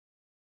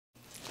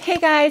Hey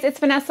guys, it's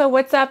Vanessa.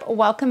 What's up?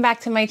 Welcome back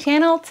to my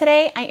channel.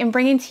 Today I am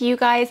bringing to you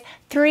guys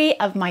 3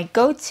 of my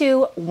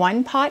go-to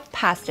one-pot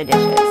pasta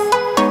dishes.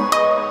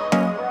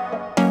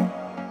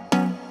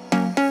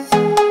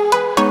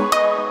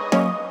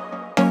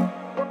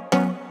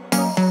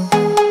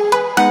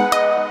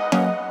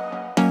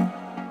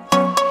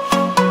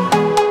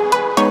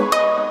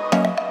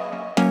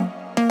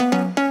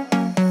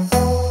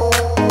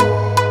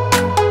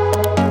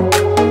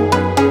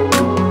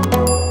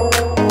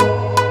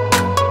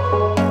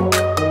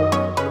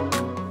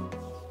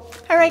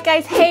 Alright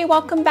guys, hey,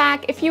 welcome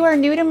back. If you are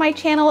new to my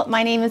channel,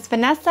 my name is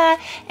Vanessa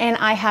and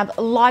I have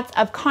lots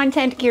of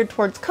content geared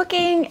towards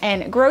cooking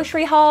and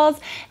grocery hauls,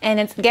 and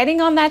it's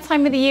getting on that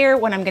time of the year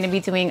when I'm going to be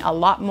doing a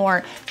lot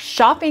more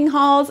shopping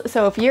hauls.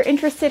 So if you're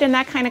interested in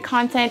that kind of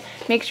content,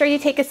 make sure you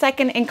take a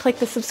second and click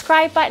the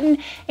subscribe button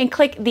and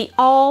click the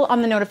all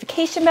on the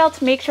notification bell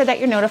to make sure that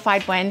you're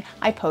notified when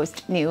I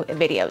post new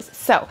videos.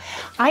 So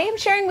I am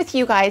sharing with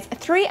you guys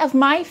 3 of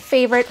my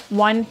favorite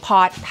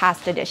one-pot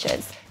pasta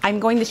dishes. I'm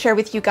going to share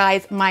with you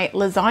guys my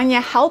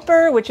Lasagna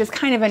Helper, which is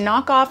kind of a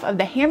knockoff of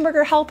the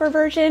hamburger helper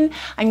version.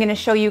 I'm going to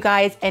show you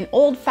guys an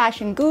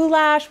old-fashioned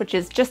goulash, which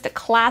is just a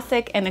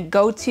classic and a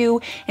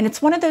go-to, and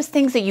it's one of those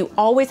things that you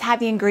always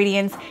have the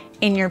ingredients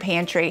in your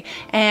pantry.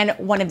 And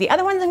one of the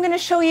other ones I'm going to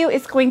show you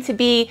is going to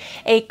be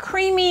a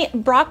creamy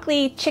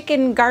broccoli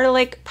chicken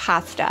garlic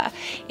pasta,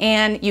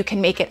 and you can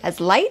make it as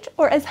light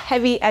or as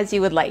heavy as you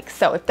would like.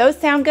 So if those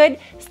sound good,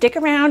 stick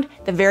around.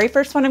 The very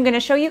first one I'm going to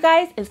show you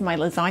guys is my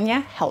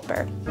Lasagna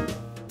Helper.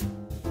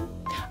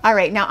 All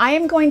right, now I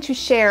am going to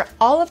share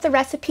all of the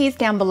recipes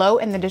down below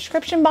in the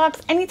description box.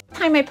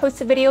 Anytime I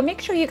post a video, make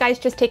sure you guys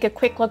just take a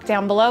quick look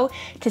down below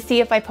to see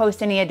if I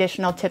post any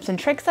additional tips and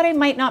tricks that I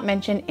might not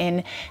mention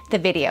in the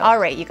video. All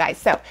right, you guys,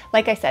 so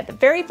like I said, the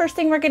very first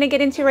thing we're gonna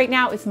get into right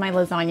now is my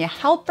Lasagna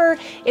Helper.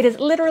 It is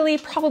literally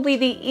probably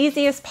the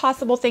easiest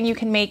possible thing you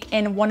can make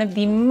and one of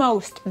the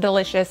most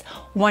delicious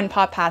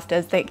one-pot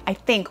pastas that I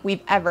think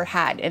we've ever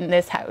had in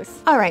this house.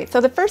 All right,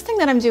 so the first thing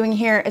that I'm doing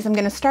here is I'm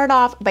gonna start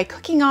off by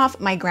cooking off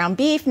my ground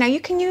beef. Now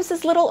you can use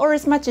as little or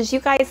as much as you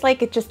guys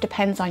like. It just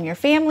depends on your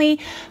family.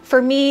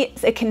 For me,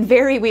 it can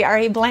vary. We are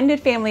a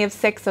blended family of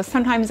 6, so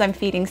sometimes I'm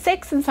feeding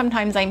 6 and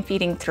sometimes I'm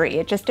feeding 3.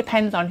 It just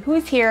depends on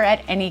who's here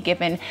at any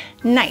given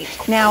night.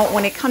 Now,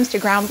 when it comes to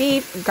ground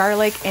beef,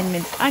 garlic, and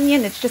minced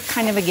onion, it's just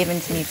kind of a given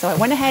to me. So I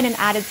went ahead and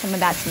added some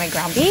of that to my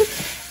ground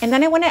beef. And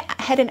then I went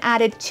ahead and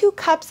added 2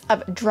 cups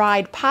of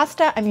dried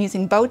pasta. I'm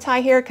using bow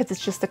tie here because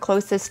it's just the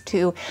closest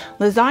to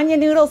lasagna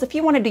noodles. If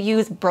you wanted to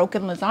use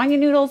broken lasagna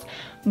noodles,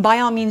 by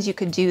all means you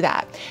could do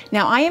that.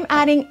 Now I am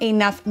adding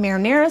enough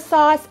marinara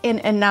sauce and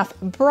enough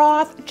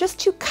broth just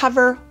to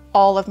cover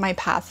all of my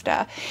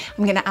pasta.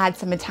 I'm gonna add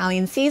some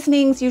Italian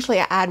seasonings. Usually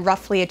I add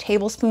roughly a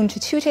tablespoon to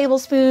 2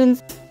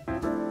 tablespoons.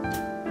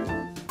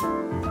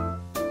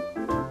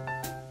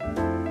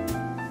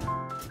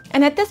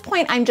 And at this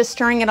point, I'm just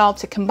stirring it all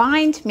to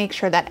combine to make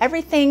sure that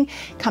everything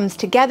comes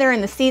together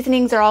and the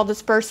seasonings are all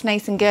dispersed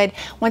nice and good.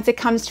 Once it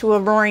comes to a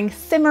roaring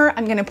simmer,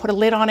 I'm gonna put a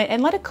lid on it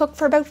and let it cook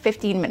for about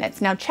 15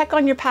 minutes. Now check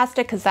on your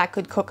pasta because that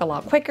could cook a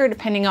lot quicker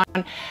depending on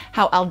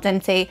how al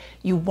dente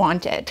you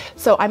want it.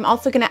 So I'm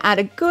also gonna add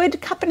a good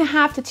 1.5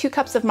 cups to 2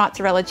 cups of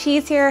mozzarella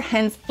cheese here,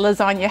 hence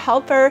Lasagna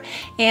Helper,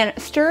 and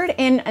stir it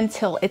in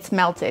until it's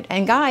melted.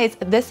 And guys,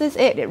 this is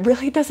it. It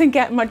really doesn't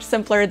get much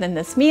simpler than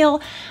this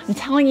meal. I'm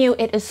telling you,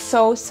 it is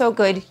so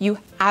good. You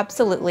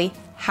absolutely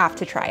have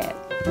to try it.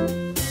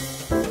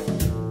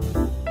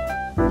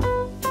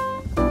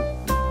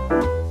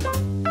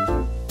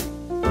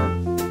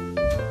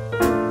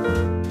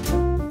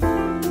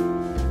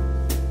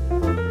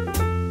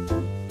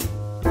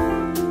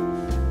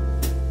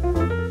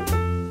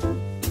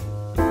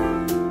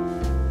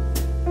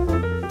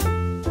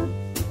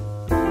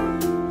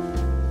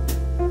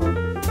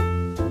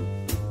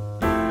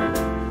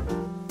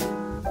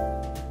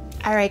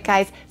 All right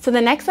guys, so the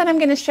next one I'm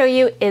going to show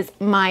you is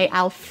my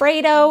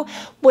Alfredo,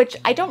 which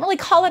I don't really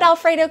call it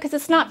Alfredo because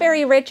it's not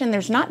very rich and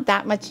there's not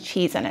that much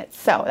cheese in it.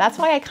 So that's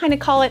why I kind of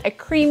call it a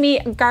creamy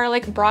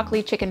garlic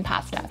broccoli chicken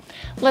pasta.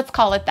 Let's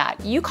call it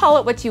that. You call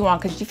it what you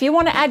want, because if you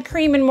want to add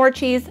cream and more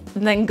cheese,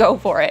 then go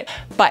for it.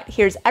 But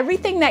here's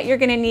everything that you're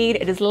going to need.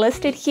 It is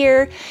listed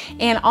here.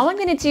 And all I'm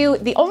going to do,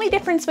 the only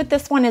difference with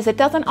this one is it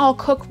doesn't all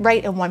cook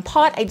right in one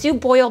pot. I do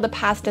boil the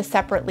pasta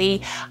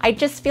separately. I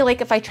just feel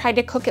like if I tried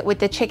to cook it with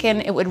the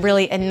chicken, it would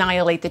really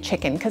annihilate the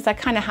chicken because that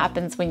kind of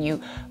happens when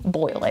you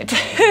boil it.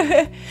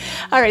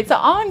 All right, so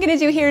all I'm gonna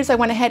do here is I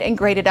went ahead and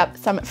grated up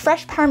some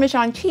fresh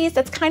Parmesan cheese.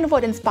 That's kind of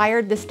what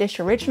inspired this dish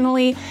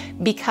originally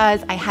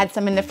because I had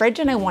some in the fridge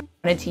and I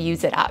wanted to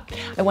use it up.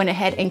 I went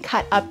ahead and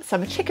cut up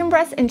some chicken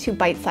breasts into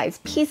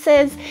bite-sized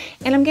pieces,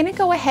 and I'm gonna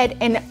go ahead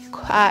and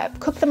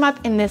cook them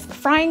up in this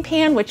frying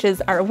pan, which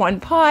is our one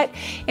pot,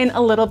 in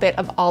a little bit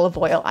of olive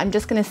oil. I'm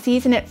just gonna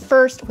season it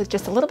first with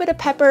just a little bit of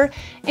pepper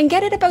and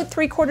get it about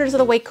 3/4 of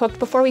the way cooked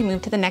before we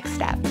move to the next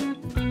step.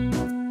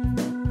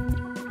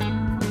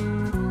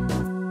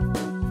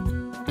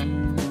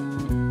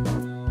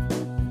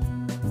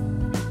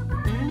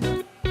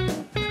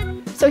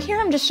 So here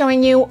I'm just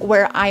showing you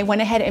where I went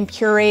ahead and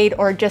pureed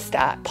or just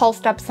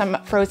pulsed up some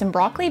frozen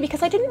broccoli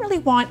because I didn't really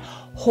want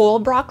whole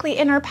broccoli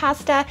in our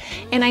pasta,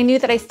 and I knew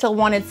that I still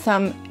wanted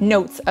some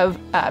notes of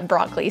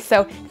broccoli.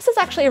 So this is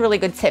actually a really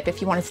good tip if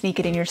you want to sneak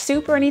it in your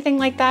soup or anything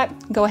like that.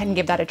 Go ahead and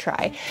give that a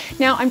try.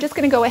 Now I'm just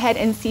going to go ahead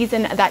and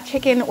season that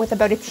chicken with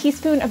about a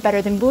teaspoon of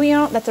better than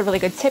bouillon. That's a really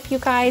good tip, you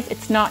guys.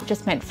 It's not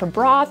just meant for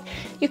broth.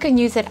 You can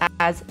use it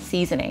as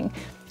seasoning.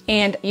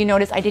 And you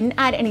notice I didn't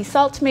add any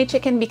salt to my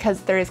chicken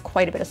because there is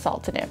quite a bit of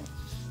salt in it.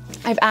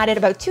 I've added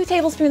about 2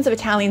 tablespoons of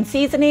Italian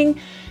seasoning.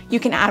 You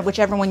can add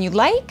whichever one you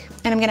like.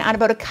 And I'm gonna add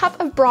about a cup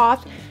of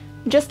broth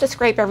just to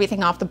scrape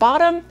everything off the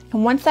bottom.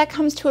 And once that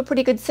comes to a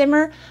pretty good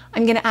simmer,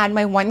 I'm gonna add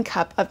my 1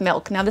 cup of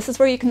milk. Now this is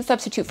where you can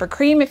substitute for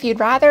cream if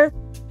you'd rather.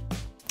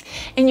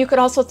 And you could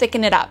also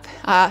thicken it up.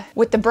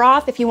 With the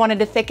broth, if you wanted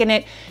to thicken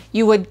it,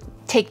 you would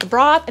take the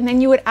broth and then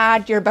you would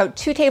add your about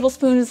 2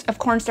 tablespoons of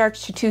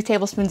cornstarch to 2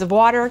 tablespoons of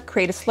water,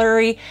 create a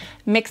slurry,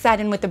 mix that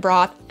in with the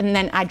broth, and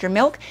then add your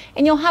milk,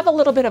 and you'll have a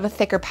little bit of a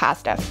thicker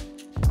pasta.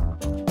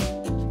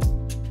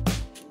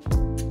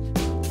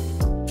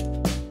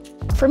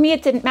 For me,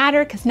 it didn't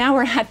matter because now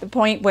we're at the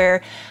point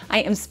where I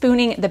am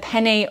spooning the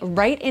penne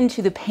right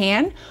into the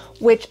pan,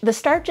 which the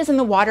starches in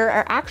the water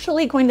are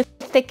actually going to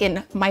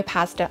thicken my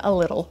pasta a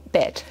little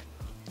bit.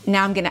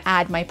 Now I'm gonna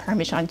add my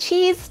Parmesan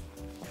cheese,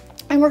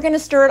 and we're gonna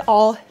stir it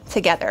all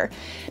together.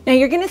 Now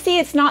you're gonna see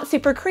it's not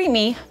super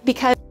creamy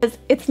because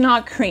it's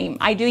not cream.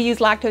 I do use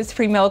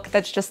lactose-free milk.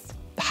 That's just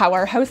how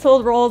our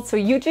household rolls, so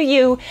you do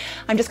you.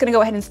 I'm just gonna go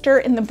ahead and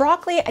stir it in the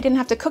broccoli. I didn't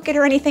have to cook it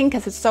or anything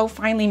because it's so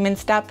finely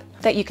minced up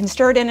that you can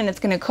stir it in and it's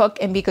gonna cook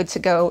and be good to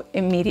go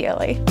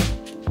immediately.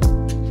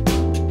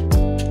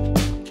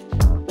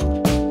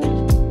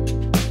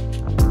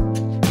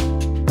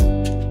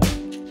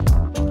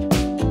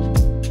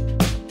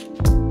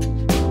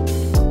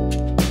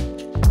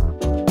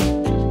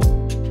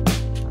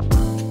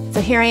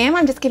 Here I am,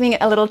 I'm just giving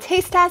it a little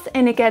taste test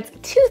and it gets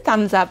 2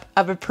 thumbs up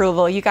of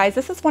approval. You guys,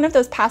 this is one of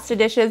those pasta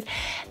dishes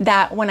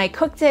that when I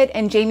cooked it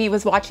and Jamie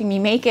was watching me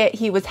make it,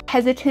 he was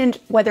hesitant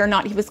whether or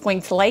not he was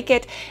going to like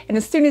it. And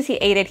as soon as he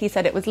ate it, he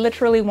said it was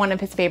literally one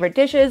of his favorite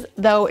dishes.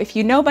 Though if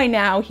you know by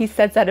now, he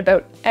says that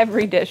about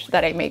every dish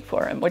that I make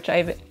for him, which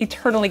I'm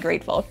eternally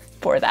grateful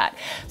for that.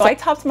 So I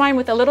topped mine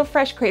with a little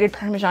fresh grated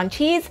Parmesan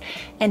cheese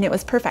and it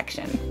was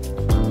perfection.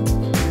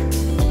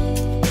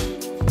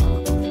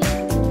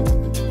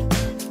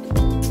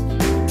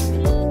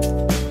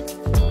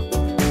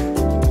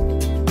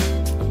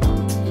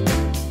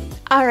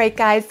 All right,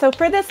 guys, so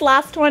for this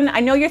last one,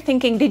 I know you're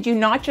thinking, did you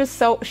not just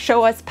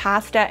show us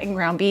pasta and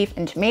ground beef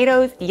and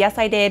tomatoes? Yes,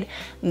 I did.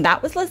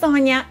 That was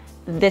lasagna.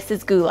 This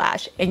is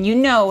goulash, and you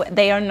know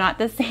they are not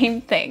the same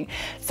thing.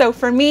 So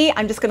for me,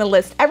 I'm just gonna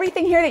list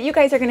everything here that you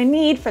guys are gonna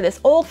need for this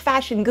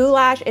old-fashioned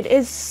goulash. It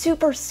is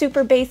super,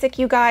 super basic,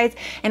 you guys,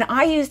 and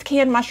I used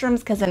canned mushrooms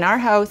because in our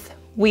house,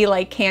 we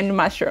like canned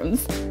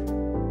mushrooms.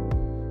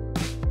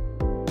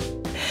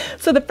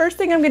 So the first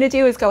thing I'm gonna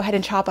do is go ahead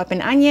and chop up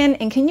an onion,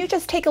 and can you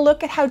just take a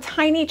look at how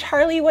tiny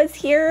Charlie was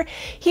here?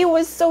 He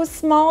was so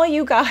small,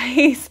 you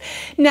guys.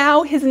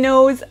 Now his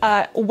nose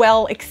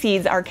well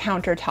exceeds our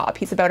countertop.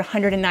 He's about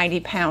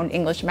 190-pound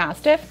English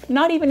Mastiff,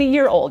 not even a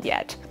year old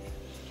yet.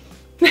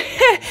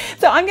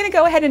 So I'm gonna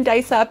go ahead and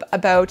dice up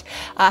about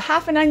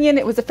half an onion.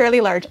 It was a fairly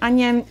large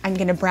onion. I'm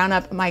gonna brown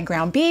up my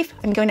ground beef.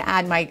 I'm going to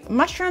add my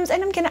mushrooms,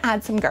 and I'm gonna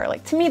add some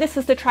garlic. To me, this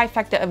is the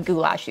trifecta of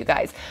goulash, you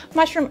guys.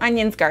 Mushroom,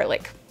 onions,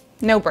 garlic.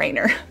 No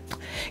brainer.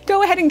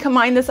 Go ahead and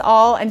combine this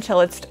all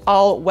until it's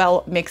all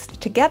well mixed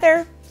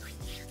together.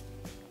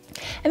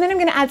 And then I'm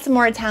gonna add some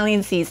more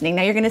Italian seasoning.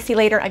 Now you're gonna see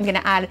later I'm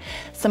gonna add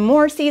some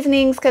more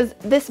seasonings because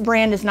this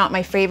brand is not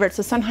my favorite,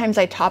 so sometimes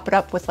I top it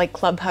up with like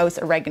Clubhouse,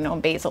 oregano,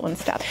 and basil and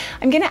stuff.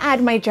 I'm gonna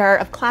add my jar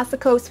of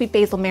xoxo sweet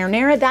basil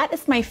marinara. That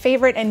is my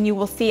favorite, and you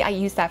will see I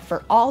use that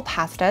for all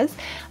pastas.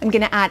 I'm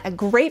gonna add a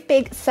great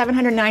big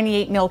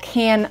 798 ml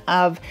can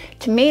of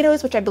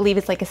tomatoes, which I believe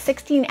is like a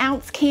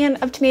 16-ounce can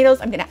of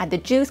tomatoes. I'm gonna add the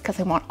juice because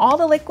I want all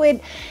the liquid,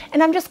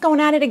 and I'm just going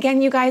at it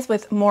again, you guys,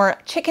 with more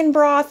chicken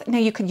broth. Now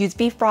you could use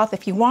beef broth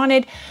if you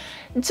wanted.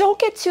 Don't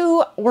get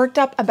too worked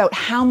up about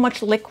how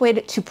much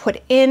liquid to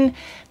put in.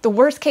 The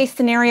worst case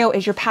scenario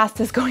is your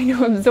pasta is going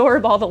to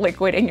absorb all the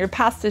liquid and your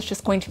pasta is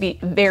just going to be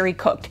very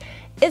cooked.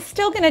 It's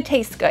still gonna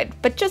taste good,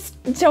 but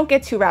just don't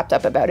get too wrapped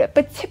up about it.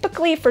 But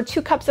typically for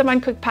 2 cups of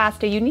uncooked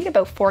pasta, you need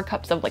about 4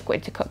 cups of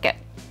liquid to cook it.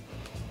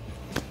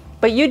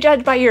 But you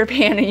judge by your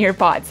pan and your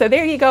pot. So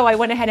there you go, I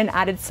went ahead and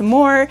added some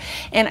more,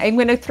 and I'm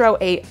gonna throw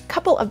a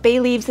couple of bay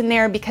leaves in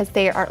there because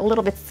they are a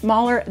little bit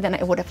smaller than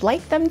I would have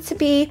liked them to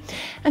be.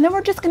 And then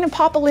we're just gonna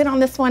pop a lid on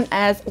this one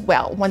as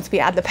well once we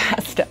add the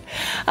pasta.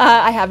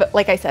 I have,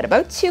 like I said,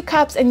 about 2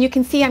 cups, and you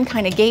can see I'm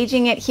kind of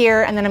gauging it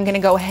here, and then I'm gonna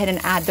go ahead and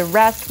add the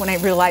rest when I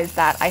realize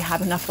that I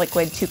have enough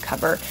liquid to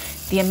cover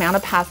the amount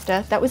of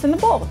pasta that was in the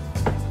bowl.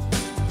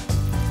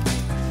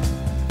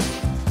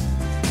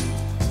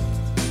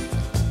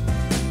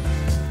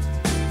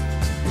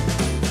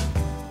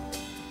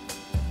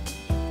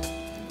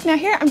 Now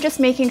here, I'm just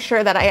making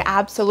sure that I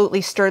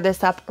absolutely stir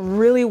this up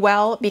really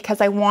well because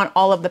I want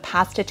all of the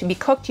pasta to be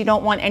cooked. You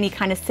don't want any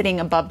kind of sitting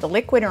above the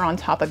liquid or on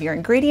top of your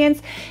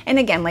ingredients. And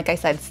again, like I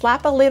said,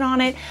 slap a lid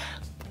on it.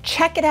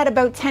 Check it at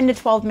about 10 to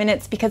 12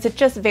 minutes because it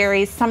just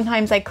varies.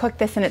 Sometimes I cook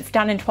this and it's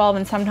done in 12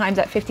 and sometimes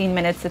at 15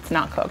 minutes it's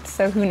not cooked,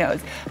 so who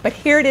knows. But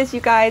here it is, you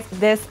guys.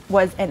 This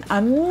was an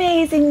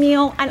amazing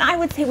meal and I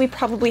would say we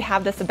probably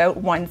have this about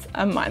once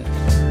a month.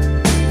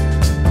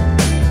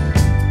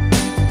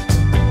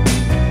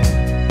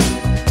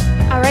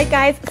 All right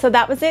guys, so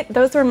that was it.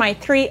 Those were my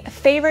 3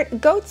 favorite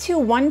go-to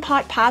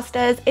one-pot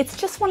pastas. It's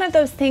just one of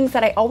those things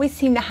that I always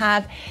seem to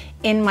have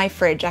in my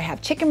fridge. I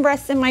have chicken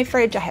breasts in my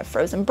fridge, I have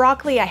frozen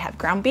broccoli, I have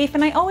ground beef,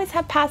 and I always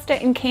have pasta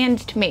and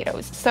canned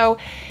tomatoes. So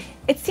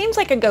it seems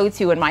like a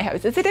go-to in my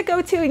house. Is it a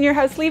go-to in your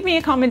house? Leave me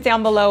a comment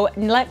down below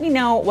and let me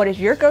know what is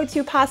your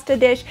go-to pasta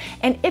dish.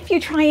 And if you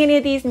try any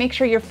of these, make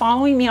sure you're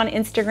following me on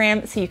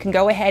Instagram so you can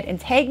go ahead and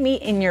tag me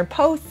in your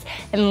posts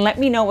and let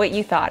me know what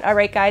you thought. All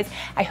right, guys,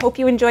 I hope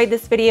you enjoyed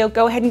this video.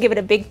 Go ahead and give it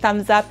a big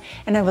thumbs up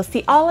and I will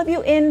see all of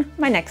you in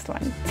my next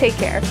one. Take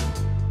care.